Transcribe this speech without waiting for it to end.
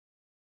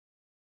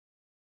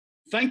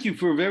Thank you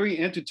for a very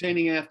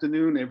entertaining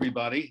afternoon,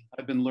 everybody.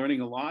 I've been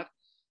learning a lot,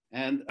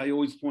 and I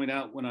always point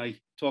out when I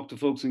talk to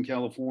folks in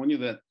California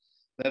that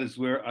that is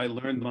where I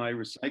learned my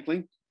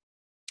recycling,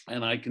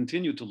 and I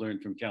continue to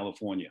learn from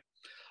California.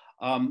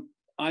 Um,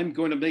 I'm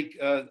going to make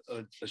a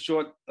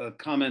short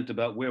comment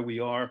about where we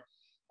are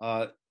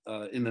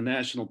in the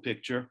national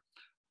picture.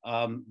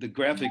 The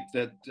graphic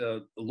that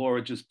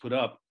Laura just put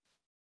up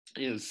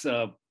is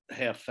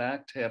half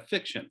fact, half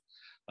fiction.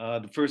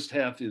 The first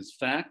half is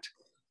fact,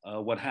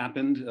 what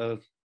happened,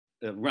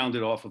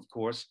 rounded off, of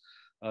course.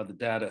 The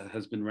data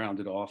has been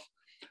rounded off.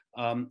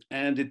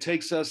 And it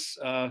takes us,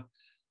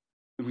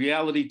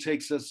 reality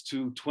takes us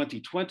to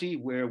 2020,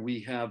 where we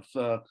have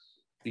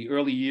the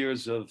early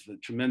years of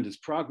tremendous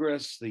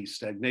progress, the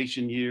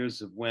stagnation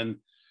years of when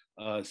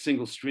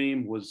single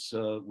stream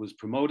was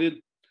promoted,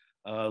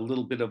 a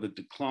little bit of a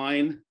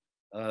decline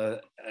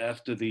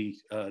after the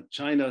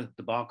China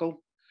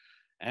debacle.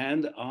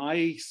 And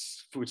I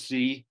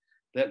foresee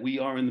that we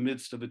are in the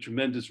midst of a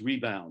tremendous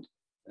rebound,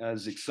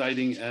 as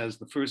exciting as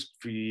the first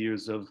few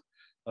years of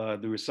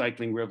the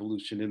recycling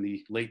revolution in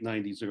the late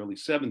 90s, early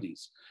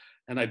 70s.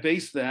 And I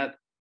base that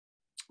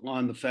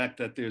on the fact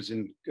that there's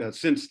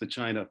since the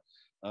China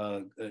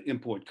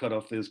import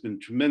cutoff, there's been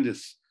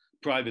tremendous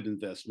private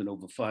investment,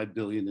 over 5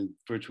 billion in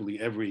virtually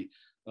every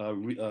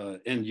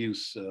end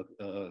use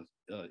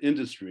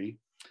industry.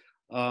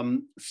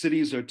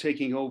 Cities are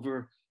taking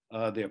over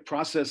their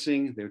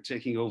processing, they're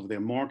taking over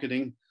their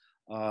marketing.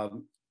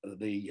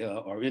 They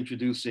are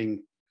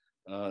introducing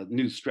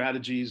new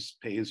strategies,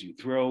 pay as you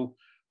throw,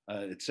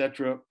 et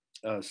cetera.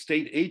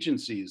 State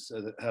agencies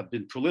have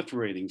been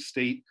proliferating,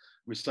 state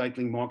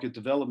recycling market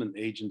development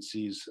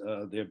agencies.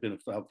 There have been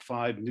about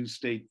 5 new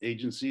state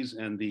agencies,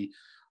 and the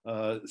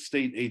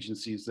state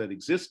agencies that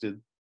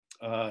existed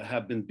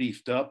have been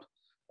beefed up,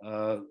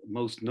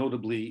 most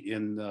notably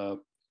in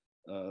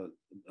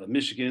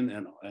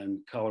Michigan and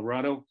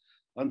Colorado.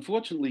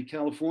 Unfortunately,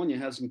 California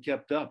hasn't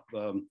kept up.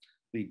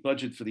 The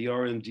budget for the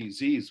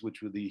RMDZs,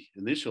 which were the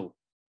initial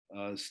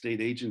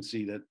state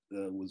agency that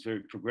was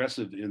very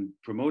progressive in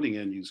promoting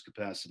end use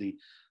capacity,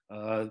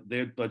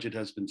 their budget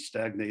has been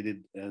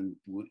stagnated and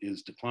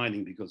is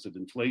declining because of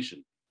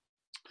inflation.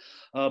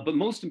 But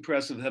most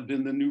impressive have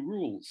been the new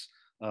rules.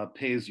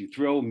 Pay as you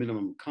throw,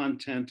 minimum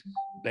content,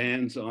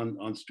 bans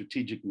on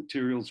strategic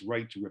materials,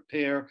 right to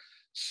repair,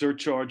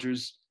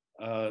 surcharges,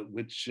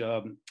 which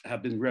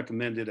have been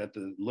recommended at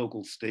the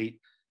local, state,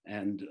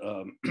 and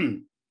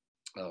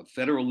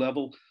federal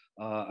level.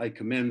 I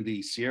commend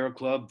the Sierra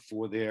Club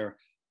for their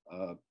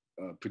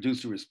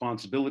producer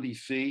responsibility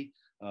fee,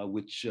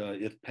 which,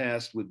 if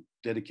passed, would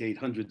dedicate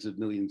hundreds of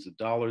millions of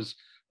dollars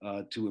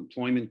to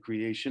employment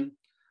creation.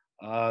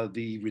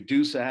 The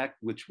Reduce Act,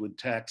 which would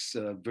tax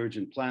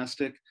virgin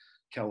plastic.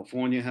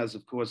 California has,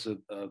 of course, a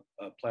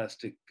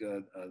plastic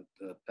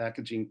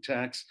packaging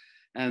tax,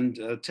 and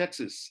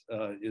Texas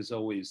is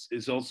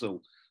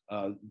also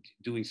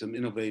doing some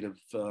innovative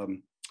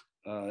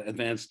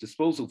advanced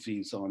disposal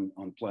fees on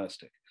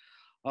plastic.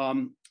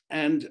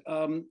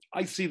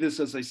 I see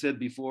this, as I said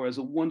before, as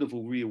a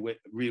wonderful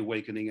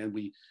reawakening, and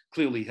we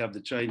clearly have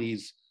the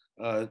Chinese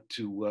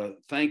to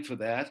thank for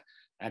that.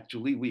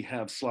 Actually, we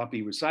have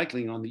sloppy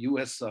recycling on the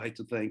US side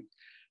to thank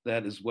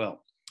that as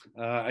well.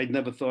 I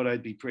never thought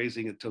I'd be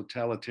praising a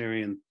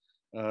totalitarian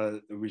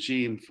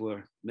regime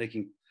for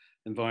making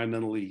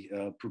environmentally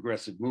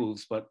progressive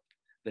moves, but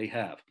they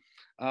have.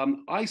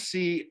 I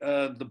see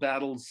the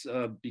battles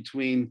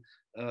between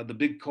the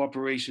big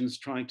corporations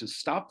trying to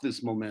stop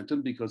this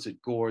momentum because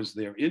it gores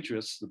their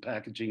interests, the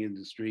packaging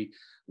industry,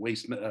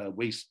 waste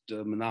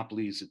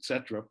monopolies, et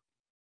cetera.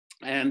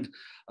 And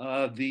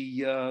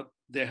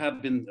there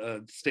have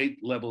been state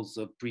levels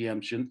of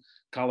preemption.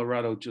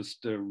 Colorado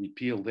just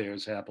repealed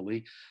theirs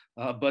happily.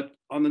 But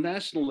on the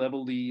national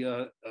level,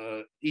 the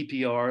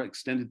EPR,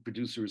 Extended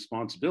Producer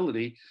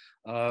Responsibility,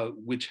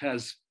 which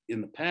has in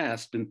the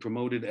past been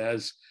promoted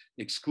as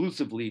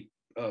exclusively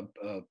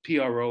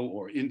PRO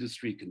or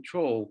industry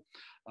control.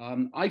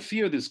 I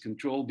fear this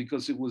control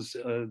because it was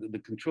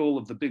the control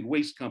of the big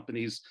waste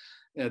companies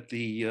at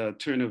the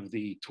turn of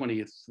the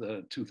 20th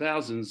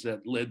 2000s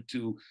that led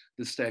to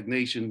the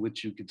stagnation,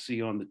 which you could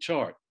see on the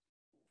chart.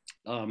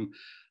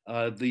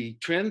 The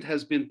trend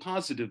has been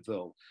positive,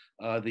 though.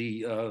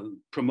 The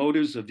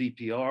promoters of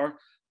EPR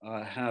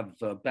have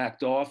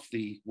backed off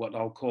what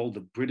I'll call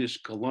the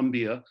British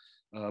Columbia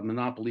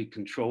monopoly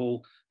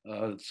control,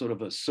 sort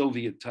of a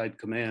Soviet-type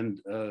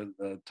command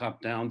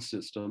top-down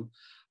system.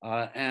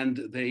 And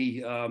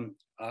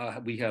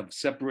we have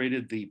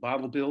separated the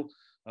bottle bill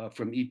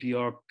from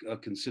EPR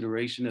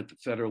consideration at the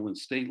federal and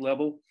state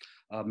level.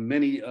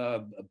 Many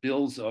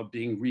bills are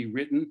being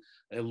rewritten,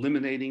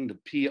 eliminating the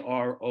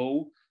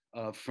PRO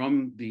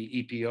from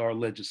the EPR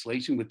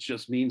legislation, which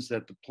just means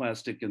that the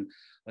plastic and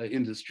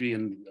industry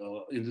and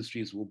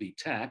industries will be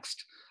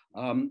taxed.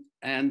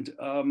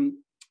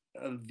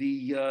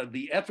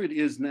 The effort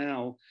is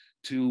now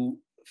to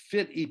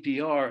fit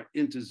EPR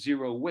into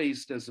zero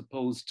waste as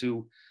opposed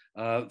to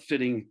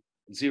fitting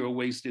zero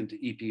waste into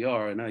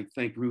EPR. And I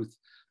thank Ruth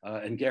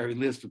and Gary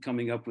Liz for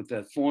coming up with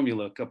that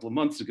formula a couple of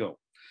months ago.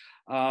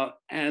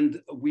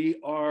 And we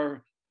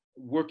are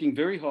working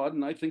very hard,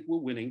 and I think we're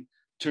winning,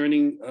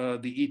 turning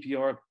the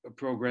EPR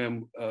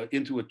program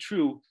into a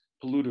true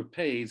polluter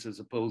pays as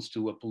opposed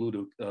to a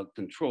polluter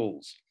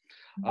controls.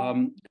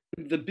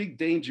 The big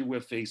danger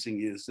we're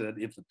facing is that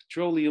if the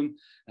petroleum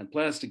and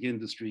plastic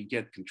industry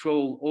get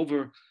control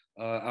over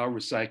our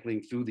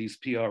recycling through these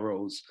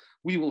PROs,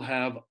 we will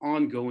have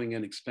ongoing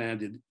and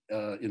expanded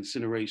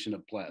incineration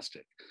of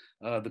plastic.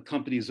 The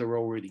companies are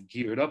already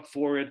geared up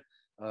for it.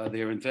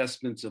 Their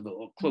investments of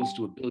close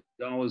to $1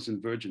 billion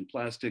in virgin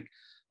plastic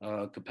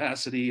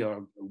capacity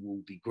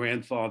will be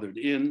grandfathered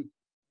in.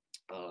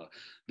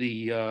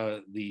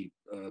 The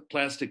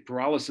plastic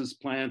pyrolysis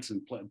plants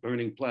and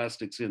burning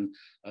plastics in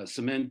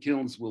cement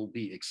kilns will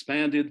be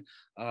expanded,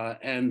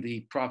 and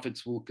the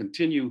profits will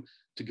continue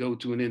to go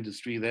to an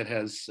industry that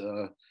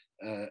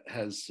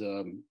has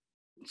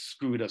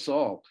screwed us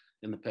all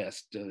in the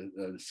past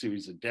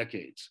series of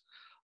decades.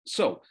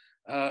 So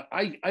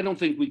I don't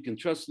think we can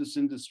trust this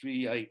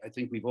industry. I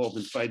think we've all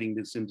been fighting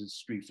this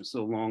industry for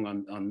so long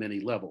on many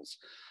levels.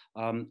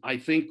 I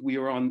think we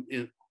are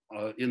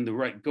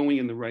going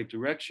in the right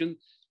direction.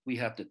 We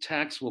have to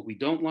tax what we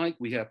don't like.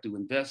 We have to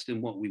invest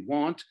in what we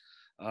want.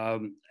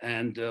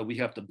 And we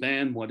have to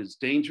ban what is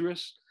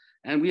dangerous.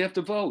 And we have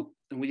to vote.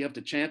 And we have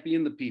to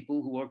champion the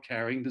people who are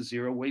carrying the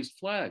zero waste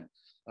flag.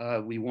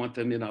 We want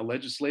them in our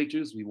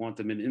legislatures. We want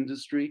them in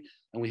industry.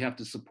 And we have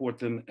to support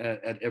them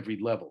at every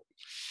level.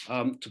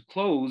 To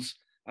close,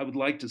 I would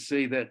like to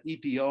say that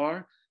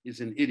EPR is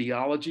an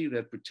ideology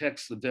that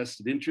protects the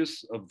vested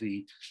interests of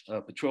the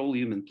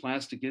petroleum and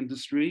plastic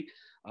industry.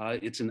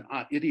 It's an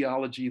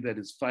ideology that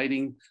is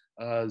fighting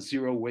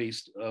zero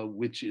waste,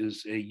 which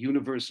is a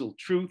universal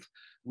truth.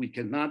 We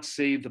cannot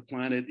save the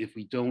planet if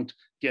we don't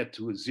get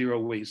to a zero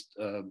waste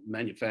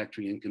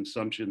manufacturing and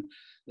consumption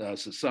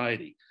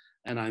society.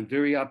 And I'm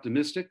very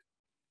optimistic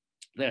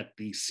that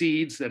the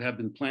seeds that have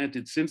been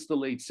planted since the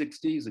late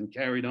 60s and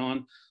carried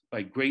on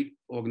by great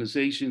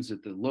organizations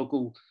at the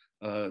local,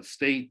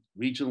 state,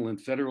 regional,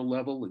 and federal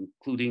level,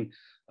 including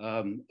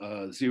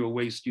Zero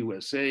Waste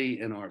USA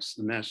and our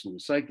National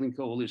Recycling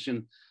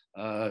Coalition,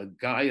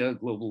 Gaia,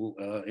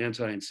 Global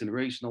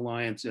Anti-Incineration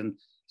Alliance, and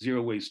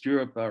Zero Waste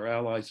Europe, our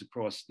allies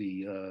across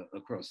the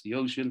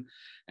ocean.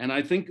 And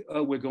I think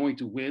we're going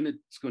to win.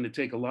 It's going to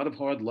take a lot of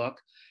hard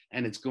luck,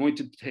 and it's going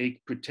to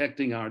take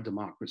protecting our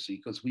democracy,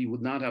 because we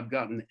would not have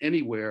gotten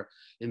anywhere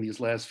in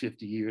these last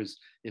 50 years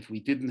if we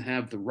didn't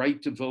have the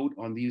right to vote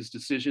on these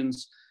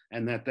decisions,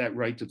 and that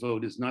right to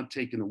vote is not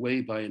taken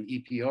away by an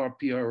EPR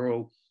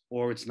PRO,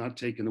 or it's not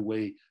taken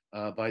away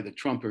by the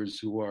Trumpers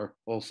who are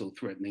also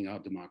threatening our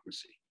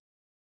democracy.